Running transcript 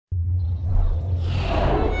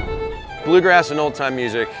Bluegrass and old-time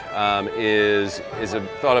music is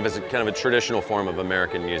thought of as a kind of a traditional form of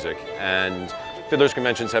American music, and Fiddlers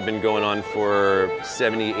conventions have been going on for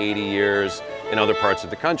 70, 80 years in other parts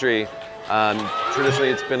of the country. Traditionally,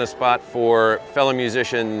 it's been a spot for fellow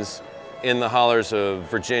musicians in the hollers of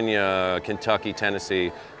Virginia, Kentucky,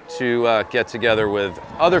 Tennessee, to get together with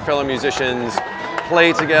other fellow musicians,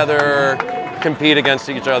 play together, compete against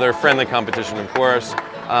each other, friendly competition, of course.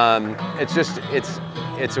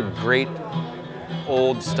 It's a great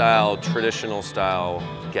old-style, traditional-style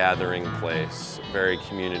gathering place, very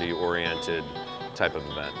community-oriented type of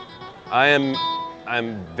event.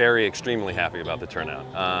 I'm very extremely happy about the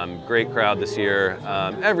turnout. Great crowd this year.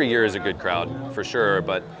 Every year is a good crowd for sure,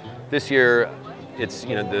 but this year it's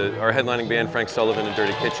our headlining band, Frank Sullivan and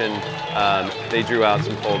Dirty Kitchen. They drew out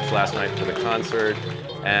some folks last night for the concert,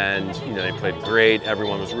 and they played great.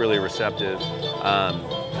 Everyone was really receptive.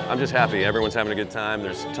 I'm just happy. Everyone's having a good time.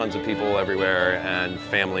 There's tons of people everywhere, and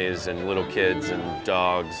families and little kids and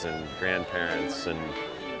dogs and grandparents, and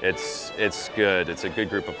it's good. It's a good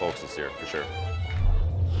group of folks this year for sure.